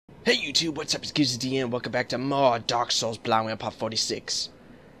Hey YouTube, what's up? It's Goosey DM. Welcome back to more Dark Souls Blind Way Part 46.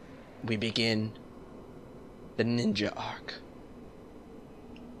 We begin the ninja arc.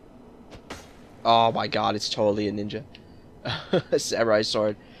 Oh my god, it's totally a ninja. A samurai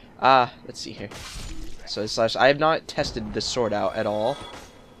sword. Let's see here. So I have not tested this sword out at all.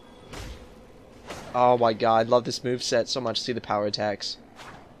 Oh my god, I love this moveset so much. See the power attacks.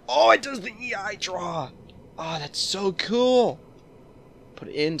 Oh, it does the EI draw. Oh, that's so cool. Put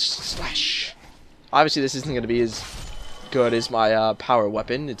it in, slash. Obviously, this isn't going to be as good as my power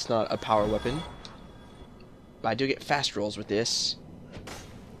weapon. It's not a power weapon. But I do get fast rolls with this.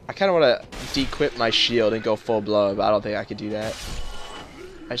 I kind of want to de-equip my shield and go full blown, but I don't think I could do that.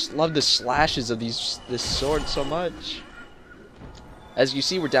 I just love the slashes of this sword so much. As you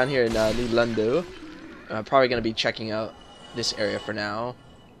see, we're down here in New Londo. I'm probably going to be checking out this area for now.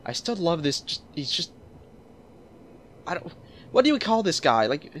 I still love this. He's just... I don't... What do you call this guy?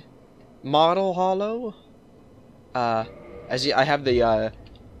 Like, model hollow? I have the,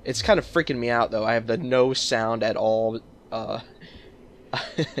 it's kind of freaking me out, though. I have the no sound at all,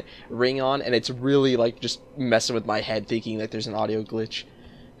 ring on, and it's really, like, just messing with my head, thinking that there's an audio glitch.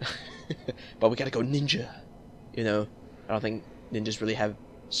 But we gotta go ninja. You know, I don't think ninjas really have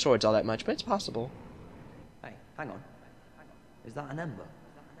swords all that much, but it's possible. Hey, hang on. Is that an ember?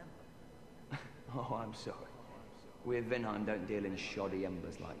 Oh, I'm sorry. We of Vinheim don't deal in shoddy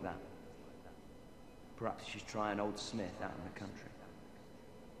embers like that. Perhaps you should try an old smith out in the country.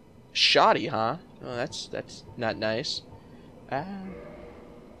 Shoddy, huh? Oh, that's not nice.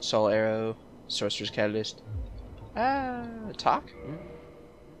 Soul arrow, sorcerer's catalyst. Talk?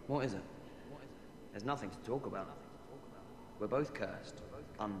 What is it? There's nothing to talk about. We're both cursed,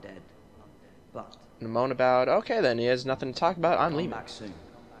 undead. But Moan about. Okay, then he has nothing to talk about. I'm leaving. Back soon.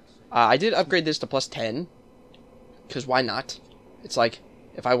 I did upgrade this to plus 10. Because why not? It's like,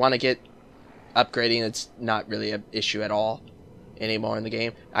 if I want to get upgrading, it's not really an issue at all anymore in the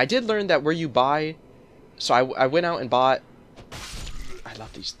game. I did learn that where you buy... So I went out and bought... I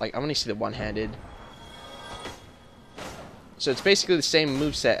love these. Like, I want to see the one-handed. So it's basically the same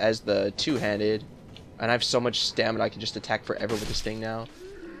moveset as the two-handed. And I have so much stamina I can just attack forever with this thing now.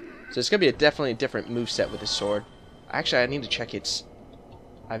 So it's going to be definitely a different moveset with this sword. Actually, I need to check its...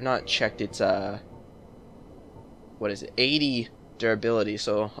 I've not checked its... What is it? 80 durability,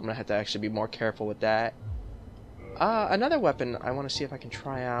 so I'm gonna have to actually be more careful with that. Another weapon I want to see if I can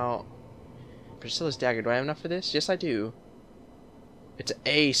try out. Priscilla's dagger. Do I have enough for this? Yes, I do. It's an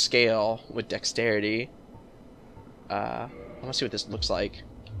A scale with dexterity. I want to see what this looks like.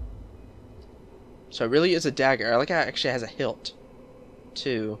 So it really is a dagger. I like how it actually has a hilt,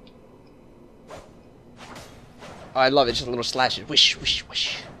 too. Oh, I love it. Just a little slashes. Wish, wish,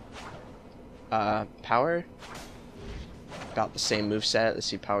 wish. Power. About the same moveset. Let's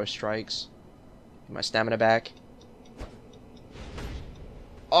see, power strikes. Get my stamina back.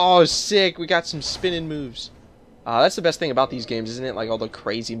 Oh, sick! We got some spinning moves. That's the best thing about these games, isn't it? Like all the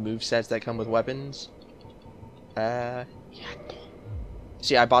crazy movesets that come with weapons. Yeah.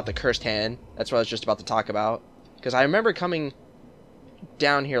 See, I bought the cursed hand. That's what I was just about to talk about. Because I remember coming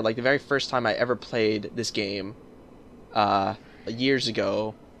down here, like the very first time I ever played this game, years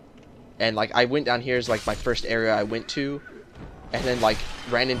ago. And like I went down here as like my first area I went to. And then, like,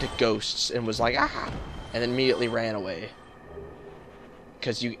 ran into ghosts and was like, ah! And then immediately ran away.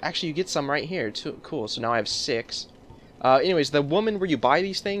 Because you get some right here, too. Cool, so now I have 6. Anyways, the woman where you buy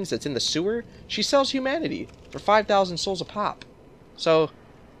these things that's in the sewer, she sells humanity for 5,000 souls a pop. So,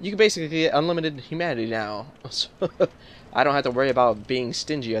 you can basically get unlimited humanity now. So, I don't have to worry about being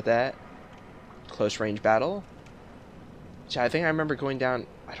stingy at that. Close range battle. So I think I remember going down...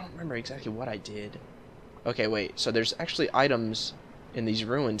 I don't remember exactly what I did. Okay, wait. So there's actually items in these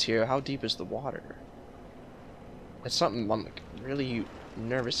ruins here. How deep is the water? That's something I'm like, really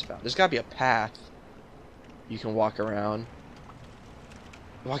nervous about. There's got to be a path you can walk around.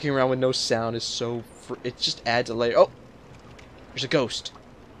 Walking around with no sound is so... it just adds a layer. Oh! There's a ghost.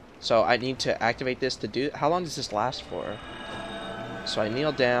 So I need to activate this to do... How long does this last for? So I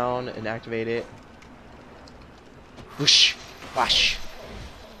kneel down and activate it. Whoosh! Wash!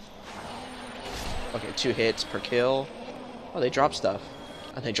 Okay, 2 hits per kill. Oh, they drop stuff.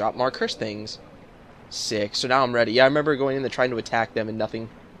 And they drop more curse things. Sick. So now I'm ready. Yeah, I remember going in there trying to attack them and nothing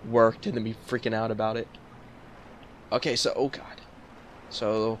worked and then me freaking out about it. Okay, so... Oh, God.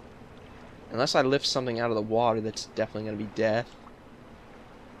 So... Unless I lift something out of the water, that's definitely going to be death.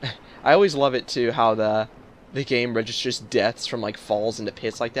 I always love it, too, how the game registers deaths from, like, falls into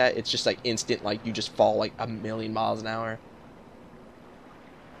pits like that. It's just, like, instant, like, you just fall, like, 1,000,000 miles an hour.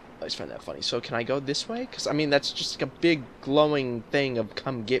 always find that funny. So can I go this way? Because, I mean, that's just like a big glowing thing of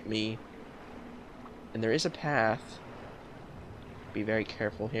come get me. And there is a path. Be very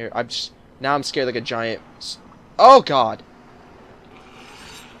careful here. Now I'm scared like a giant... Oh, God!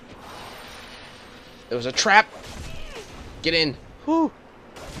 It was a trap! Get in! Whew!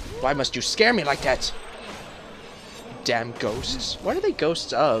 Why must you scare me like that? Damn ghosts. What are they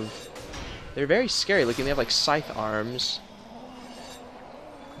ghosts of? They're very scary looking. They have, like, scythe arms.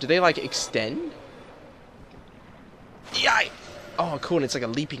 Do they, like, extend? Yikes! Oh, cool, and it's like a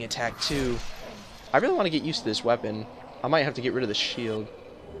leaping attack, too. I really want to get used to this weapon. I might have to get rid of the shield.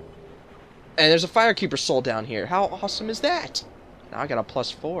 And there's a Firekeeper soul down here. How awesome is that? Now I got a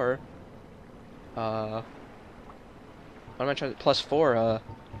 +4. What am I trying to... +4,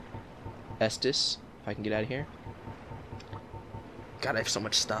 Estus. If I can get out of here. God, I have so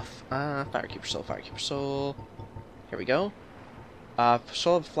much stuff. Firekeeper soul, Firekeeper soul. Here we go.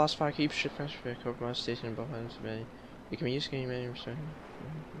 Soul of Lost Firekeeper, ship fresh for compromise station and behind the you can be used to getting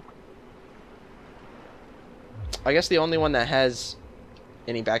I guess the only one that has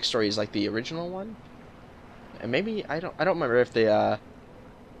any backstory is like the original one. And maybe I don't remember if the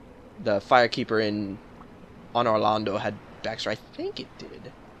Firekeeper on Londo had backstory. I think it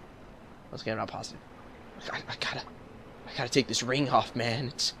did. Once again, I'm not positive. I gotta take this ring off, man.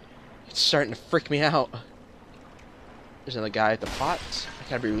 It's starting to freak me out. There's another guy at the pot. I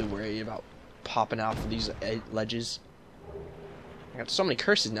gotta be really worried about popping out from these ledges. I got so many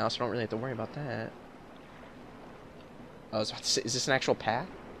curses now, so I don't really have to worry about that. I was about to say, is this an actual path?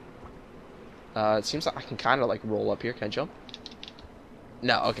 It seems like I can kind of like roll up here. Can I jump?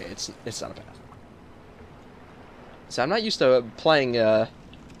 No, okay, it's not a path. So I'm not used to playing a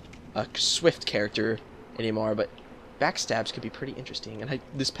swift character anymore, but backstabs could be pretty interesting. And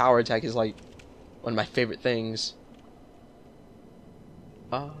this power attack is like one of my favorite things.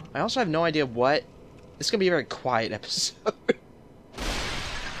 I also have no idea what... This is going to be a very quiet episode.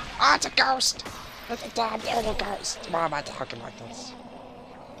 Ah, it's a ghost! It's a damn little ghost. Why am I talking like this?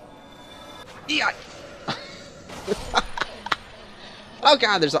 Yeah. Oh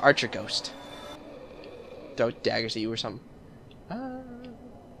god, there's an archer ghost. Throw daggers at you or something.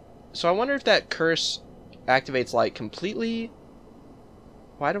 So I wonder if that curse activates like completely...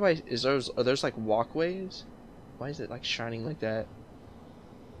 Why do I... Are those like walkways? Why is it like shining like that?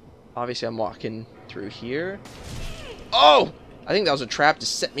 Obviously I'm walking through here. Oh! I think that was a trap to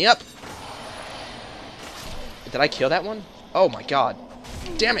set me up. Did I kill that one? Oh my god.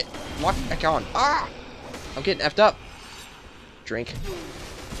 Damn it. Lock back on. Ah! I'm getting effed up. Drink.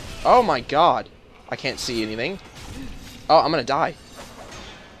 Oh my god. I can't see anything. Oh, I'm gonna die.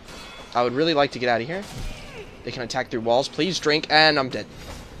 I would really like to get out of here. They can attack through walls. Please drink. And I'm dead.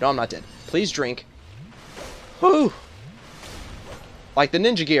 No, I'm not dead. Please drink. Whew. Like the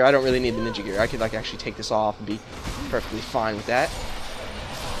ninja gear, I don't really need the ninja gear. I could like actually take this off and be perfectly fine with that.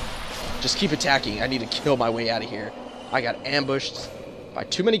 Just keep attacking. I need to kill my way out of here. I got ambushed by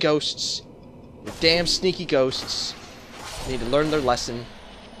too many ghosts. The damn sneaky ghosts. I need to learn their lesson.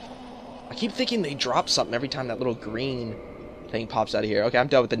 I keep thinking they drop something every time that little green thing pops out of here. Okay, I'm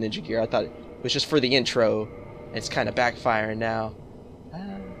done with the ninja gear. I thought it was just for the intro. It's kind of backfiring now.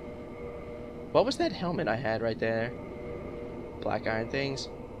 What was that helmet I had right there? Black iron things.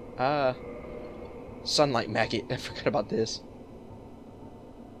 Sunlight maggot. I forgot about this.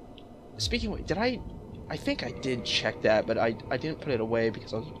 Speaking of, did I think I did check that, but I didn't put it away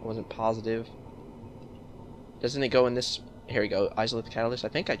because I wasn't positive. Doesn't it go in this? Here we go. Isolate the catalyst. I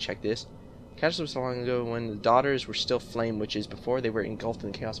think I checked this. Catalyst was so long ago when the daughters were still flame witches, before they were engulfed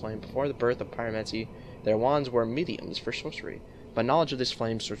in the chaos flame, before the birth of pyromancy. Their wands were mediums for sorcery, but knowledge of this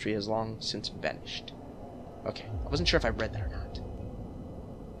flame sorcery has long since vanished. Okay, I wasn't sure if I read that or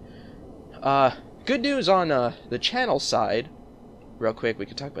not. Good news on the channel side. Real quick, we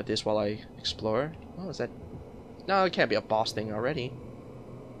can talk about this while I explore. Oh, is that... No, it can't be a boss thing already.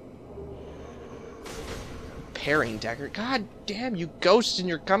 Parrying dagger. God damn, you ghosts, and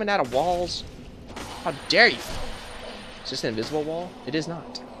you're coming out of walls. How dare you? Is this an invisible wall? It is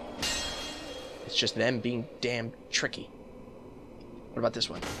not. It's just them being damn tricky. What about this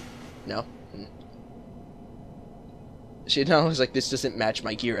one? No? See, now it's like this doesn't match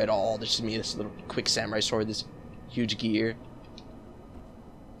my gear at all. This is me, this little quick samurai sword, this huge gear.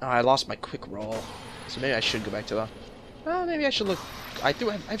 Oh, I lost my quick roll. So maybe I should go back to the... Oh, maybe I should look... I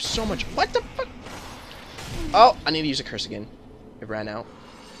have so much... What the fuck? Oh, I need to use a curse again. It ran out.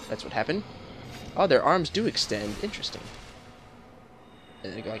 That's what happened. Oh, their arms do extend. Interesting.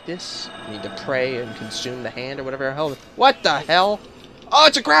 And then they go like this. I need to pray and consume the hand or whatever the hell. What the hell? Oh,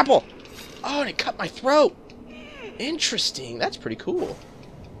 it's a grapple! Oh, and it cut my throat! Interesting. That's pretty cool.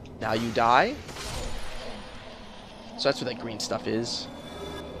 Now you die. So that's what that green stuff is.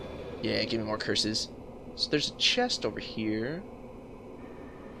 Yeah, give me more curses. So there's a chest over here.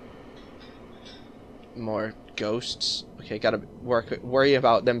 More ghosts. Okay, gotta worry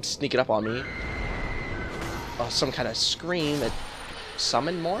about them sneaking up on me. Oh, some kind of scream that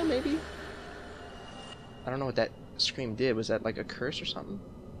summoned more, maybe? I don't know what that scream did. Was that like a curse or something?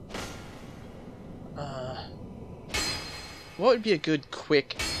 What would be a good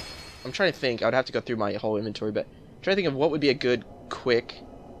quick... I'm trying to think. I would have to go through my whole inventory, but I'm trying to think of what would be a good quick...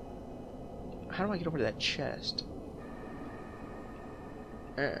 How do I get over to that chest?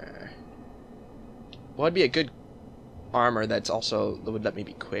 What would be a good armor that's also... that would let me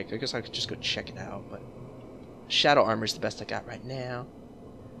be quick? I guess I could just go check it out, but... Shadow armor is the best I got right now.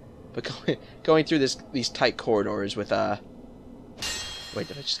 But going through these tight corridors with... Wait,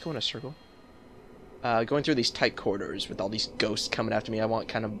 did I just go in a circle? Going through these tight corridors with all these ghosts coming after me. I want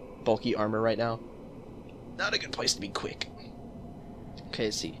kind of bulky armor right now. Not a good place to be quick. Okay,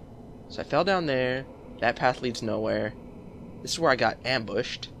 let's see. So I fell down there. That path leads nowhere. This is where I got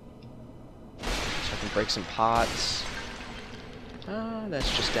ambushed. So I can break some pots.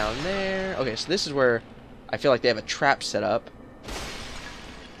 That's just down there. Okay, so this is where I feel like they have a trap set up.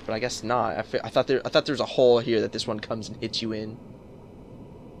 But I guess not. I thought there was a hole here that this one comes and hits you in.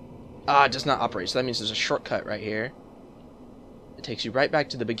 It does not operate, so that means there's a shortcut right here. It takes you right back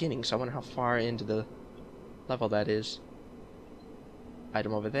to the beginning, so I wonder how far into the level that is.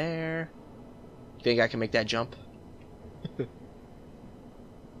 Item over there. Think I can make that jump? I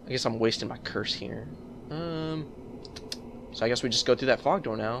guess I'm wasting my curse here. So I guess we just go through that fog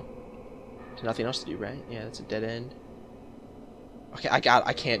door now. There's nothing else to do, right? Yeah, that's a dead end. Okay,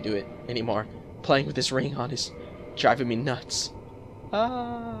 I can't do it anymore. Playing with this ring on is driving me nuts.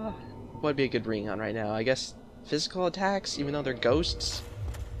 What would be a good ring on right now? I guess physical attacks, even though they're ghosts.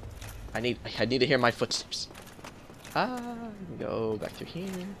 I need to hear my footsteps. Go back through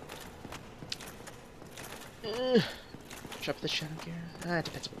here. Drop the shadow gear. It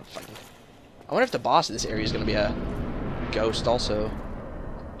depends on what I'm fighting. I wonder if the boss of this area is going to be a ghost also.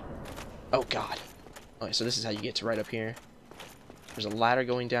 Oh god. Okay, so this is how you get to right up here. There's a ladder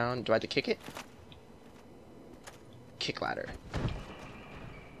going down. Do I have to kick it? Kick ladder.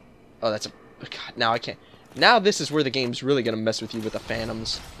 Oh, that's a... Oh, god, now I can't... Now this is where the game's really going to mess with you with the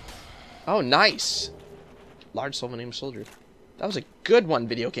phantoms. Oh, nice. Large soul named soldier. That was a good one,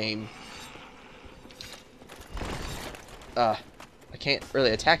 video game. I can't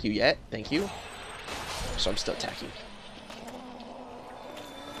really attack you yet. Thank you. So I'm still attacking.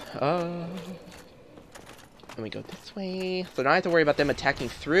 Let me go this way. So now I have to worry about them attacking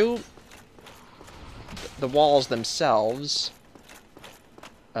through the walls themselves.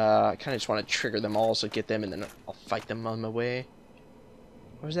 I kind of just want to trigger them all, so get them, and then I'll fight them on my way.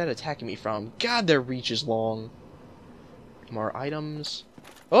 Where's that attacking me from? God, their reach is long. More items.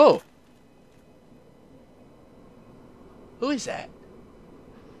 Oh! Who is that?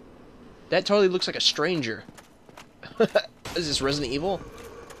 That totally looks like a stranger. Is this Resident Evil?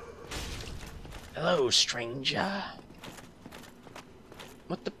 Hello, stranger.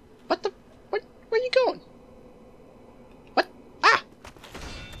 Where are you going? What? Ah!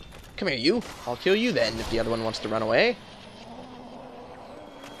 Come here, you. I'll kill you then, if the other one wants to run away.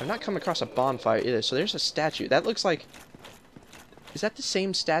 I've not come across a bonfire either, so there's a statue. That looks like... Is that the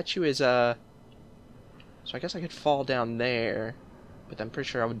same statue as, So I guess I could fall down there, but I'm pretty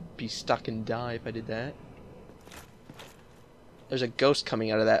sure I would be stuck and die if I did that. There's a ghost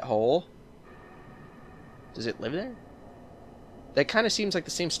coming out of that hole. Does it live there? That kind of seems like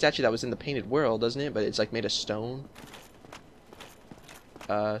the same statue that was in the Painted World, doesn't it? But it's like made of stone.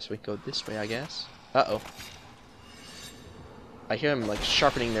 So we can go this way, I guess. Uh-oh. I hear them like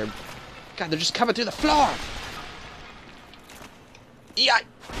sharpening their... God, they're just coming through the floor! Yeah!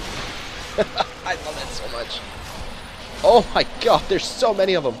 I love that so much. Oh my god, there's so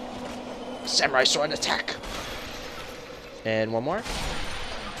many of them. Samurai sword attack. And one more.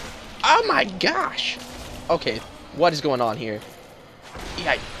 Oh my gosh! Okay, what is going on here?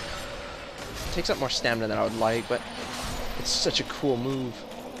 Yeah. It takes up more stamina than I would like, but it's such a cool move.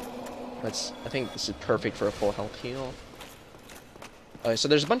 I think this is perfect for a full health heal. Okay, so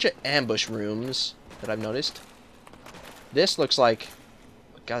there's a bunch of ambush rooms that I've noticed. This looks like...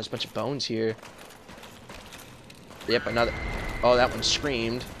 God, there's a bunch of bones here. Yep, another... Oh, that one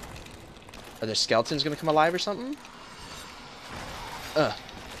screamed. Are there skeletons gonna come alive or something? I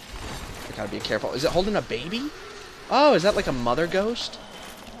gotta be careful. Is it holding a baby? Oh, is that like a mother ghost?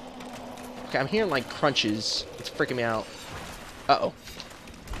 Okay, I'm hearing like crunches. It's freaking me out. Uh-oh.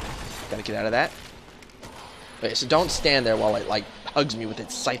 Gotta get out of that. Wait, so don't stand there while it like hugs me with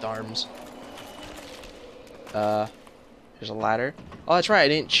its scythe arms. There's a ladder. Oh, that's right. I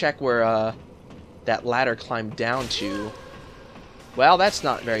didn't check where that ladder climbed down to. Well, that's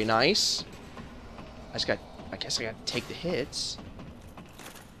not very nice. I guess I gotta take the hits.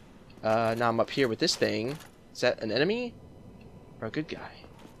 Now I'm up here with this thing. Is that an enemy? Or a good guy?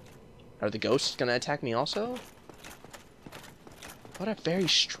 Are the ghosts gonna attack me also? What a very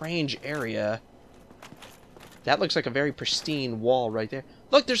strange area. That looks like a very pristine wall right there.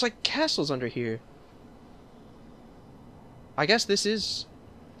 Look, there's like castles under here. I guess this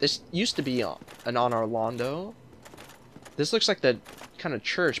used to be an Honor Londo. This looks like the kind of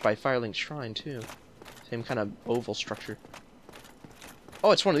church by Firelink Shrine too. Same kind of oval structure. Oh,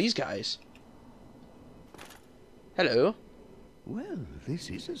 it's one of these guys. Hello. Well, this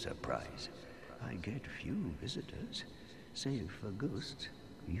is a surprise. I get few visitors. Save for ghosts,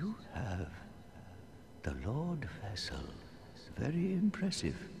 you have the Lord Vessel. Very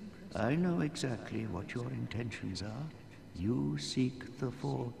impressive. I know exactly what your intentions are. You seek the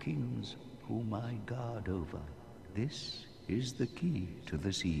four kings whom I guard over. This is the key to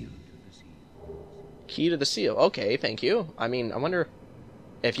the seal. Key to the seal. Okay, thank you. I mean, I wonder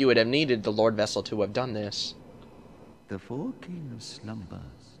if you would have needed the Lord Vessel to have done this. The four kings slumber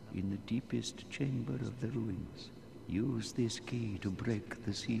in the deepest chamber of the ruins. Use this key to break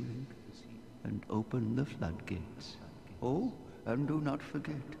the seal and open the floodgates. Oh, and do not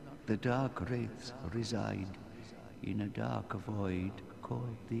forget, the dark wraiths reside in a dark void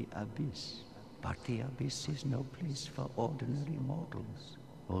called the Abyss. But the Abyss is no place for ordinary mortals.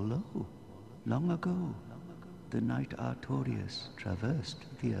 Although, long ago, the knight Artorius traversed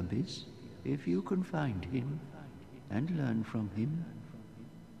the Abyss. If you can find him and learn from him,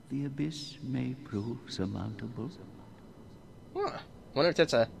 the Abyss may prove surmountable. Huh. Wonder if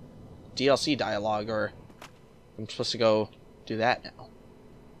that's a DLC dialogue, or I'm supposed to go do that now.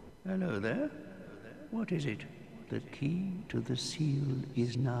 Hello there. What is it? The key to the seal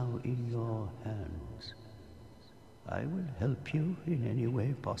is now in your hands. I will help you in any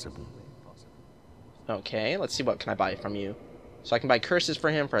way possible. Okay, let's see, what can I buy from you? So I can buy curses for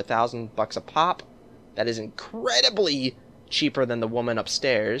him for $1,000 a pop. That is incredibly cheaper than the woman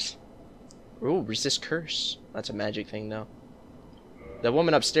upstairs. Ooh, resist curse. That's a magic thing, though. The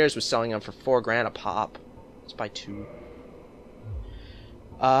woman upstairs was selling them for $4,000 a pop. Let's buy 2.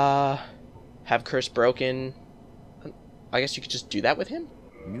 Have curse broken. I guess you could just do that with him?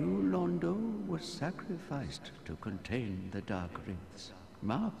 New Londo was sacrificed to contain the Dark Wraiths.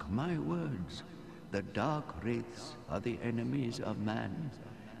 Mark my words. The Dark Wraiths are the enemies of man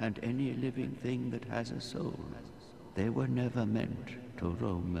and any living thing that has a soul. They were never meant to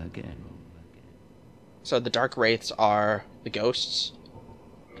roam again. So the Dark Wraiths are the ghosts?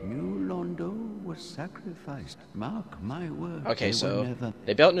 New Londo was sacrificed. Mark my words. Okay, so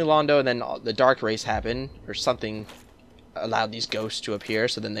they built New Londo, and then the Dark Race happened, or something allowed these ghosts to appear,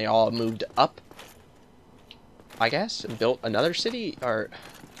 so then they all moved up, I guess, and built another city, or...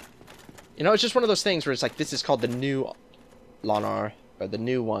 You know, it's just one of those things where it's like, this is called the new Lonar, or the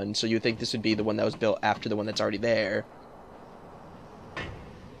new one, so you would think this would be the one that was built after the one that's already there.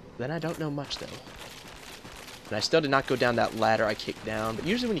 Then I don't know much, though. And I still did not go down that ladder I kicked down, but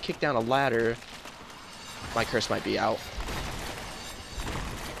usually when you kick down a ladder, my curse might be out.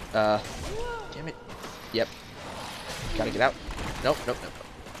 Damn it. Yep. Gotta get out. Nope, nope, nope.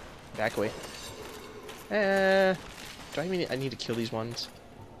 Back away. Do I mean I need to kill these ones?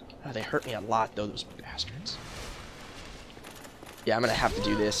 Oh, they hurt me a lot, though, those bastards. Yeah, I'm gonna have to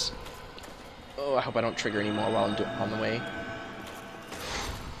do this. Oh, I hope I don't trigger anymore while I'm on the way.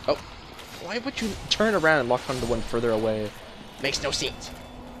 Oh. Why would you turn around and lock onto the one further away? Makes no sense.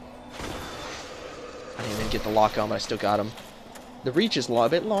 I didn't even get the lock on, but I still got him. The reach is a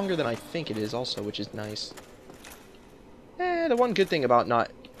bit longer than I think it is also, which is nice. The one good thing about not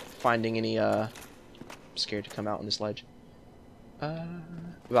finding any, I'm scared to come out on this ledge.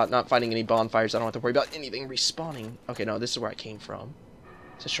 About not finding any bonfires, I don't have to worry about anything respawning. Okay, no, this is where I came from.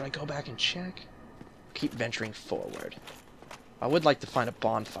 So should I go back and check? Keep venturing forward. I would like to find a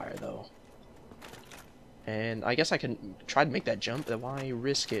bonfire, though. And I guess I can try to make that jump, but why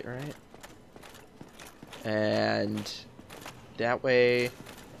risk it, right? And that way,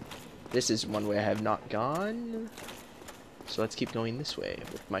 this is one way I have not gone. So let's keep going this way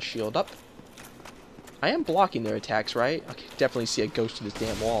with my shield up. I am blocking their attacks, right? I can definitely see a ghost through this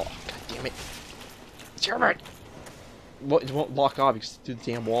damn wall. Oh, God damn it. Damn it! Well, it won't lock off because it's through the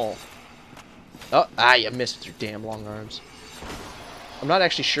damn wall. Oh, you missed with your damn long arms. I'm not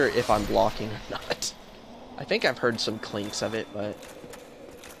actually sure if I'm blocking or not. I think I've heard some clinks of it, but...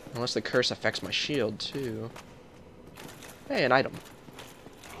 Unless the curse affects my shield, too. Hey, an item.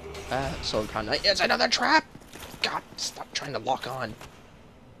 So kind of. It's another trap! God, stop trying to lock on.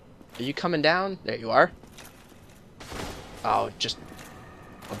 Are you coming down? There you are. Oh, just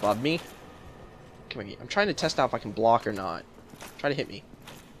above me? Come here. I'm trying to test out if I can block or not. Try to hit me.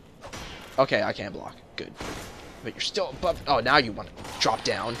 Okay, I can't block. Good. But you're still above. Oh, now you want to drop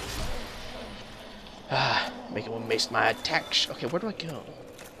down. Make it waste my attacks. Okay, where do I go?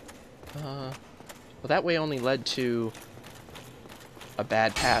 Well, that way only led to a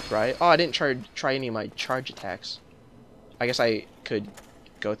bad path, right? Oh, I didn't try any of my charge attacks. I guess I could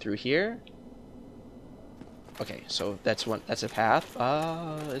go through here. Okay, so that's a path.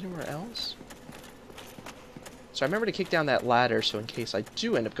 Anywhere else? So I remember to kick down that ladder, so in case I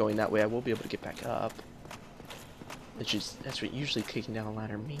do end up going that way, I will be able to get back up. That's what usually kicking down a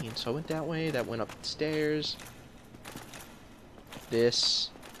ladder means. So I went that way, that went up the stairs. This.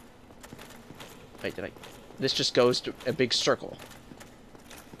 Wait, this just goes to a big circle.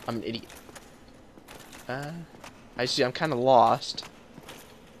 I'm an idiot. I see, I'm kind of lost.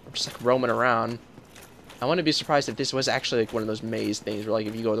 I'm just like roaming around. I wouldn't be surprised if this was actually like one of those maze things where like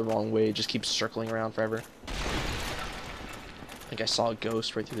if you go the wrong way, it just keeps circling around forever. I think I saw a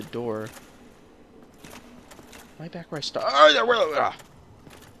ghost right through the door. Am I back where I started? Oh, there!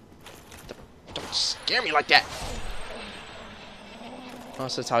 Don't scare me like that! Oh,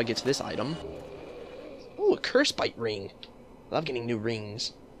 so that's how I get to this item. Oh, a curse bite ring. I love getting new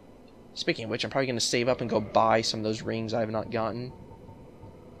rings. Speaking of which, I'm probably going to save up and go buy some of those rings I have not gotten.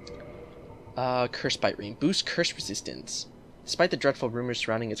 Curse bite ring. Boost curse resistance. Despite the dreadful rumors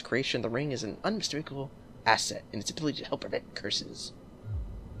surrounding its creation, the ring is an unmistakable asset in its ability to help prevent curses.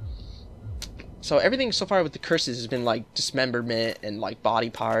 So everything so far with the curses has been like dismemberment and like body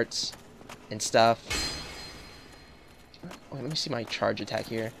parts and stuff. Oh, let me see my charge attack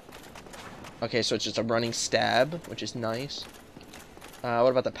here. Okay, so it's just a running stab, which is nice. What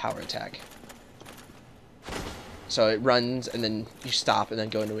about the power attack? So it runs and then you stop and then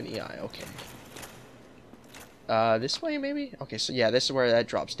go into an EI. Okay. This way maybe? Okay, so yeah, this is where that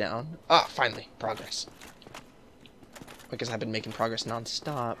drops down. Ah, finally, progress. I guess I've been making progress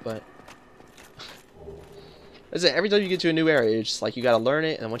non-stop, but that's it. Every time you get to a new area, it's just like you gotta learn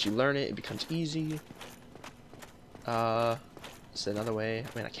it, and once you learn it, it becomes easy. It's another way.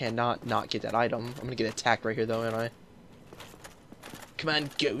 I mean, I cannot not get that item. I'm gonna get attacked right here, though, aren't I? Come on,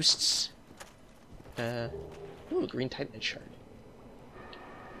 ghosts. Ooh, green titanite shard.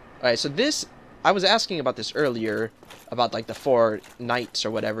 Alright, so this, I was asking about this earlier, about like the 4 knights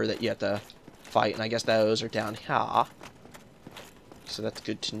or whatever that you have to fight, and I guess those are down here. So that's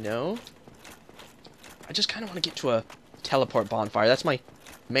good to know. I just kind of want to get to a teleport bonfire. That's my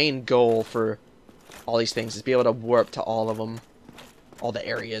main goal for all these things, is be able to warp to all of them. All the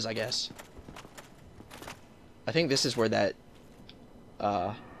areas, I guess. I think this is where that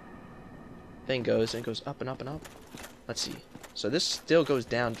thing goes, and it goes up and up and up. Let's see. So this still goes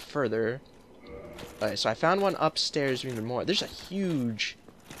down further. Alright, so I found one upstairs even more. There's a huge...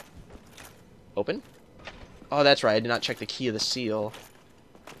 Open? Oh, that's right. I did not check the key of the seal.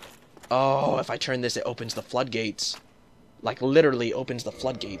 Oh, if I turn this, it opens the floodgates. Like, literally opens the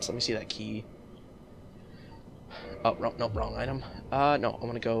floodgates. Let me see that key. Oh, wrong, nope, wrong item. No, I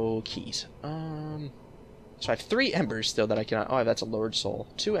want to go keys. So I have 3 embers still that I cannot... Oh, that's a Lord Soul.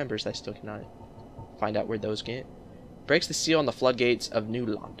 2 embers that I still cannot find out where those get. Breaks the seal on the floodgates of New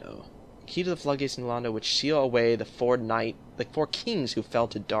Londo. Key to the floodgates in Londo, which seal away the 4 kings who fell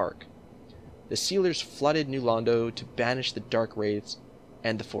to dark. The sealers flooded New Londo to banish the dark wraiths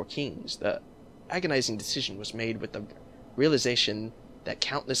and the 4 kings. The agonizing decision was made with the realization that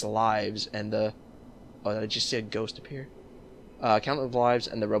countless lives and the... Oh, did I just see a ghost appear? Countless lives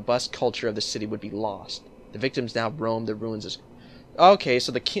and the robust culture of the city would be lost. The victims now roam the ruins. Okay,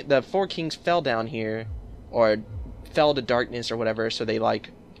 so the 4 kings fell down here, or fell to darkness or whatever, so they,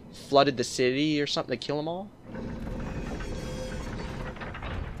 like, flooded the city or something to kill them all?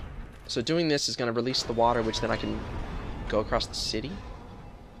 So doing this is going to release the water, which then I can go across the city?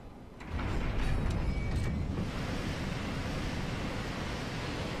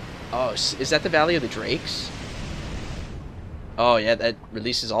 Oh, is that the Valley of the Drakes? Oh, yeah, that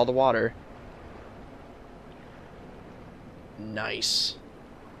releases all the water. Nice.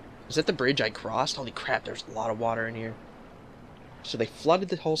 Is that the bridge I crossed? Holy crap, there's a lot of water in here. So they flooded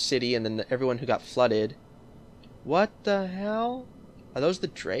the whole city, and then everyone who got flooded... What the hell? Are those the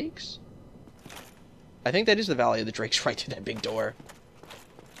Drakes? I think that is the Valley of the Drakes right through that big door.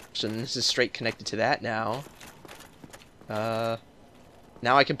 So this is straight connected to that now.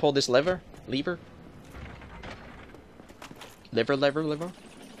 Now I can pull this lever? Lever? Lever?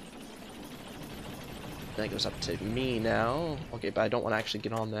 That goes up to me now. Okay, but I don't want to actually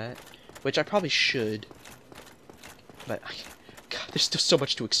get on that. Which I probably should. But, God, there's still so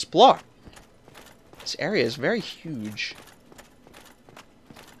much to explore. This area is very huge.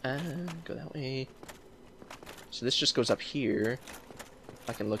 Go that way. So this just goes up here.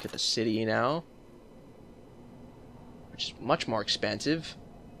 I can look at the city now. Which is much more expansive.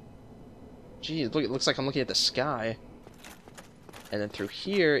 Geez, look, it looks like I'm looking at the sky. And then through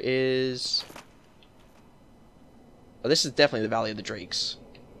here is... Oh, this is definitely the Valley of the Drakes.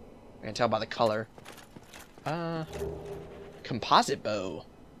 I can tell by the color. Composite bow.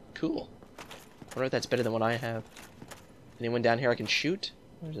 Cool. I wonder if that's better than what I have. Anyone down here I can shoot?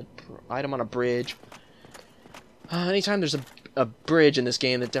 There's an item on a bridge. Anytime there's a bridge in this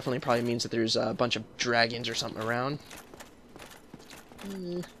game, that definitely probably means that there's a bunch of dragons or something around.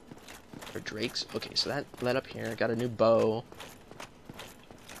 Or drakes. Okay, so that led up here. Got a new bow.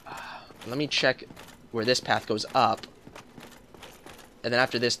 Let me check where this path goes up. And then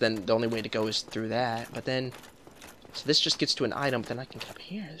after this, then the only way to go is through that. But then... So this just gets to an item, then I can come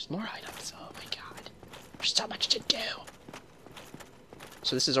here. There's more items. Oh my god. There's so much to do.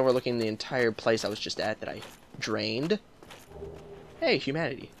 So this is overlooking the entire place I was just at that I drained. Hey,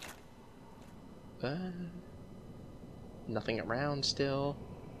 humanity. Nothing around still.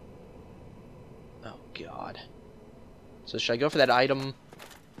 Oh god. So should I go for that item?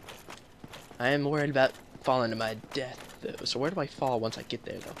 I am worried about falling to my death, though. So where do I fall once I get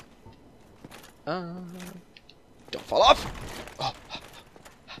there, though? Don't fall off!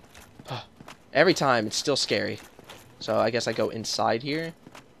 Oh. Every time, it's still scary. So I guess I go inside here.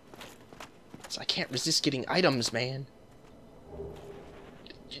 So I can't resist getting items, man.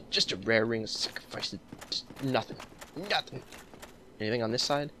 Just a rare ring of sacrifice. Just nothing. Nothing. Anything on this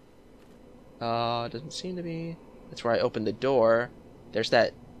side? Doesn't seem to be. That's where I opened the door. There's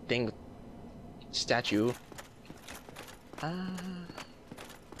that thing... statue.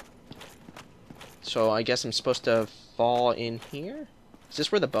 So I guess I'm supposed to fall in here? Is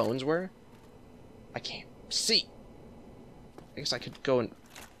this where the bones were? I can't see. I guess I could go and...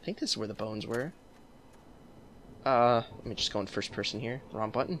 I think this is where the bones were. Let me just go in first person here.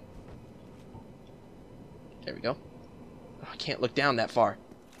 Wrong button. There we go. Oh, I can't look down that far.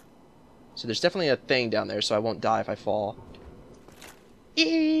 So there's definitely a thing down there, so I won't die if I fall.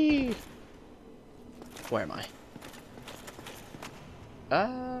 Eee! Where am I?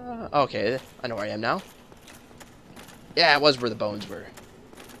 Okay, I know where I am now. Yeah, it was where the bones were.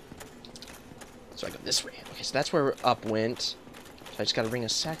 So I go this way. Okay, so that's where up went. So I just got a ring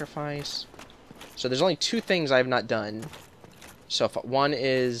of sacrifice. So there's only two things I have not done. So if one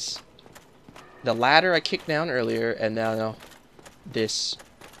is the ladder I kicked down earlier, and now this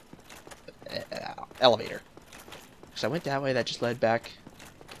elevator. So I went that way, that just led back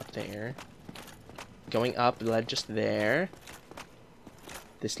up there. Going up led just there.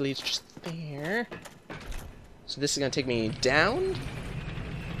 This leads just there. So this is going to take me down.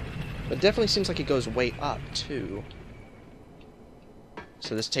 But it definitely seems like it goes way up, too.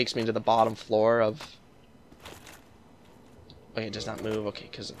 So this takes me to the bottom floor of... Okay, it does not move. Okay,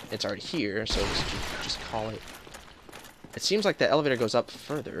 because it's already here, so just call it. It seems like the elevator goes up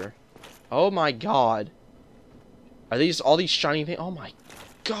further. Oh my god. Are these all these shiny things? Oh my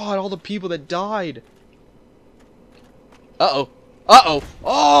god, all the people that died. Uh-oh. Uh-oh.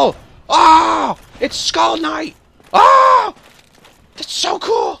 Oh! Oh! It's Skull Knight! Oh! That's so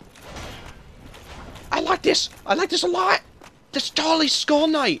cool! I like this. I like this a lot. That's totally Skull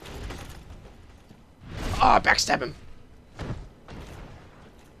Knight. Ah, backstab him.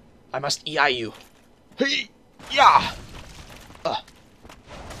 I must EI you. Hey! Yeah!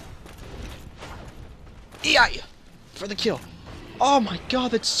 EI! For the kill. Oh my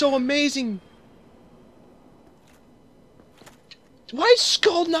god, that's so amazing! What is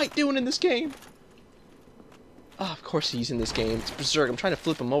Skull Knight doing in this game? Oh, of course he's in this game. It's Berserk. I'm trying to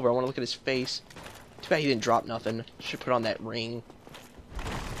flip him over. I want to look at his face. Too bad he didn't drop nothing. Should put on that ring.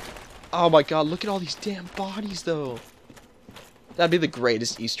 Oh my god, look at all these damn bodies, though. That'd be the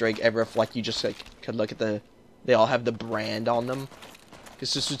greatest Easter egg ever if, like, you just, like, could look at the... They all have the brand on them.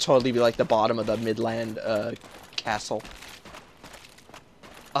 Because this would totally be, like, the bottom of the Midland, castle.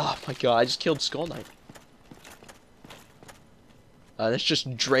 Oh my god, I just killed Skull Knight. That's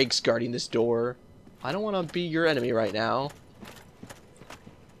just Drakes guarding this door. I don't want to be your enemy right now.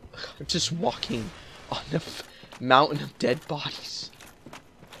 I'm just walking on the mountain of dead bodies.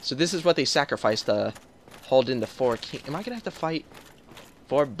 So this is what they sacrificed to hold in the 4 king. Am I gonna have to fight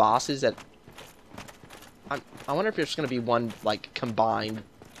 4 bosses that... I wonder if there's gonna be one, like, combined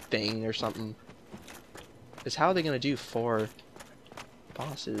thing or something. Because how are they gonna do 4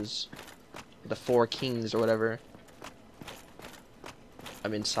 bosses? The Four Kings or whatever.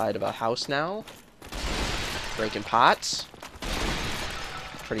 I'm inside of a house now. Breaking pots.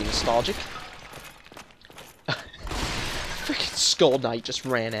 Pretty nostalgic. Freaking Skull Knight just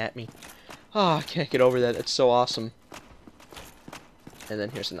ran at me. Oh, I can't get over that. That's so awesome. And then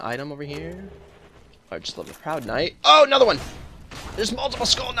here's an item over here. I just love the Proud Knight. Oh, another one! There's multiple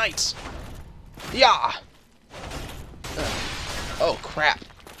Skull Knights! Yeah! Oh, crap.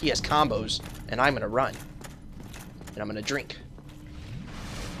 He has combos. And I'm gonna run. And I'm gonna drink.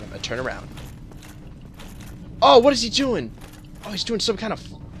 And I'm gonna turn around. Oh, what is he doing? Oh, he's doing some kind of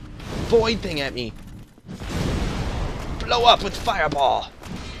void thing at me. Blow up with fireball.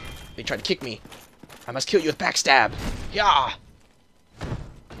 They tried to kick me. I must kill you with backstab. Yeah.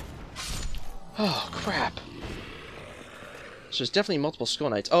 Oh, crap. So there's definitely multiple Skull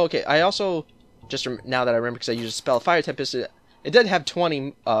Knights. Oh, okay. I also, just now that I remember, because I used a spell, Fire Tempest, it did have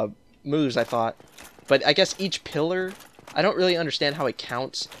 20 moves, I thought. But I guess each pillar, I don't really understand how it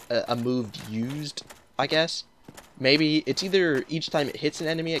counts a move used, I guess. Maybe it's either each time it hits an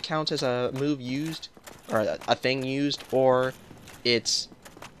enemy it counts as a move used, or a thing used, or it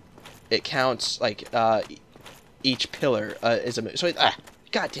counts, like, each pillar is a move. So,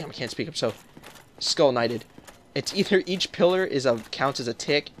 god damn, I can't speak. I'm so Skull Knighted. It's either each pillar counts as a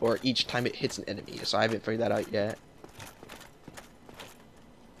tick, or each time it hits an enemy. So I haven't figured that out yet.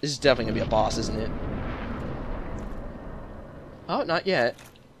 This is definitely gonna be a boss, isn't it? Oh, not yet.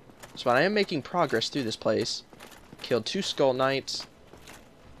 So I am making progress through this place. Killed 2 Skull Knights.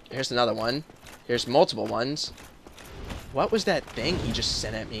 Here's another one. Here's multiple ones. What was that thing he just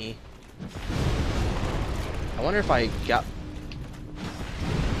sent at me? I wonder if I got...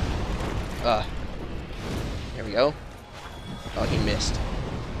 Here we go. Oh, he missed.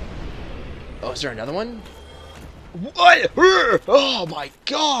 Oh, is there another one? What? Oh my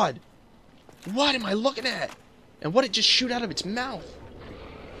god! What am I looking at? And what did it just shoot out of its mouth?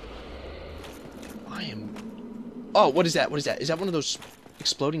 I am... Oh, what is that? What is that? Is that one of those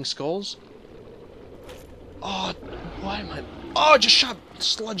exploding skulls? Oh, what am I... Oh, it just shot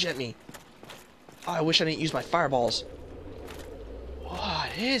sludge at me. Oh, I wish I didn't use my fireballs. What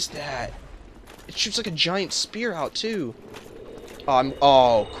is that? It shoots like a giant spear out, too. Oh,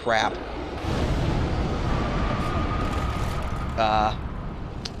 oh, crap.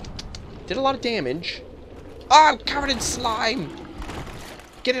 Did a lot of damage. Oh, I'm covered in slime!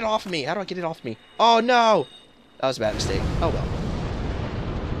 Get it off of me. How do I get it off of me? Oh, no! That was a bad mistake. Oh, well.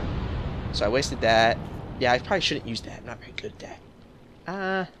 So I wasted that. Yeah, I probably shouldn't use that. I'm not very good at that.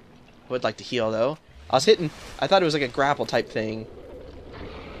 I would like to heal, though. I was hitting... I thought it was like a grapple type thing.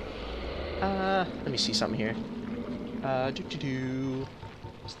 Let me see something here.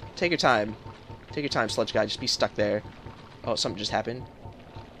 Take your time. Take your time, sludge guy. Just be stuck there. Oh, something just happened.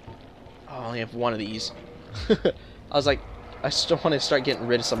 Oh, I only have one of these. I was like, I still want to start getting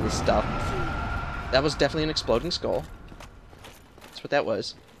rid of some of this stuff. That was definitely an exploding skull. That's what that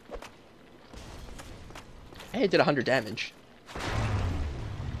was. Hey, it did 100 damage.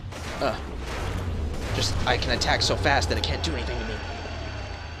 Just, I can attack so fast that it can't do anything to me.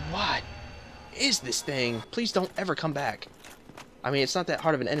 What is this thing? Please don't ever come back. I mean, it's not that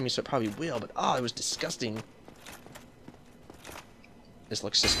hard of an enemy, so it probably will, but oh, it was disgusting. This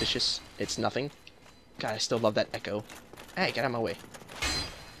looks suspicious. It's nothing. God, I still love that echo. Hey, get out of my way.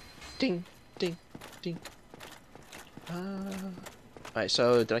 Ding, ding, ding. Alright,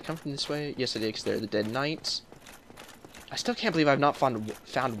 so did I come from this way? Yes, I did, because they're the dead knights. I still can't believe I've not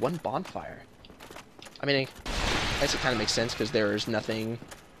found one bonfire. I mean, I guess it kind of makes sense, because there's nothing...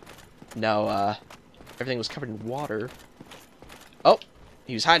 No, everything was covered in water. Oh!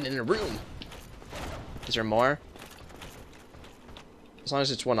 He was hiding in a room! Is there more? As long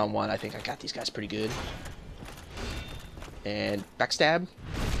as it's one-on-one, I think I got these guys pretty good. And backstab.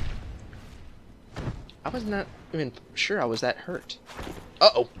 I was not even sure I was that hurt.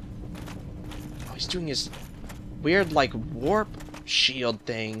 Uh-oh! Oh, he's doing his weird, like, warp shield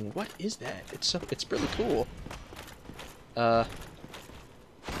thing. What is that? It's really cool. Oh,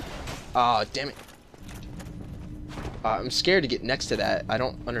 damn it. I'm scared to get next to that. I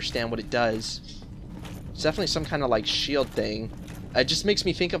don't understand what it does. It's definitely some kind of, like, shield thing. It just makes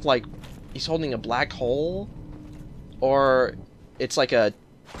me think of, like, he's holding a black hole. Or it's like a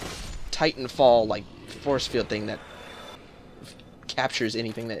Titanfall, like, force field thing that captures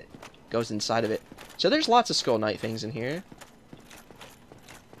anything that goes inside of it. So there's lots of Skull Knight things in here.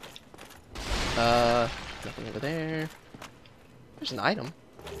 Nothing over there. There's an item.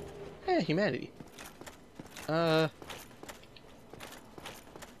 Hey, humanity.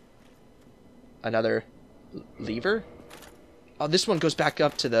 Another lever? Oh, this one goes back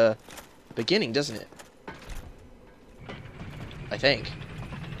up to the beginning, doesn't it? I think.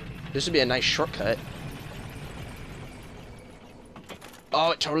 This would be a nice shortcut.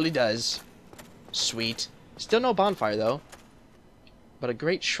 Oh, it totally does. Sweet. Still no bonfire, though. But a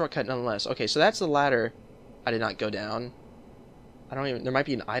great shortcut nonetheless. Okay, so that's the ladder I did not go down. I don't even... There might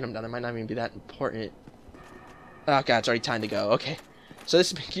be an item down there. Might not even be that important. Oh, God, it's already time to go. Okay. So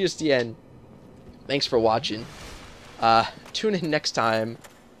this is just the end. Thanks for watching. Tune in next time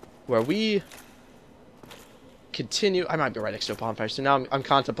where we continue. I might be right next to a bonfire. So now I'm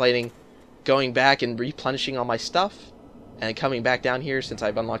contemplating going back and replenishing all my stuff and coming back down here since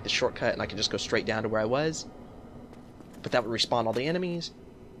I've unlocked the shortcut and I can just go straight down to where I was. But that would respawn all the enemies.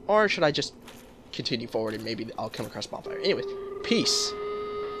 Or should I just continue forward and maybe I'll come across bonfire? Anyways, peace.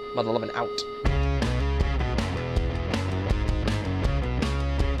 Mother loving out.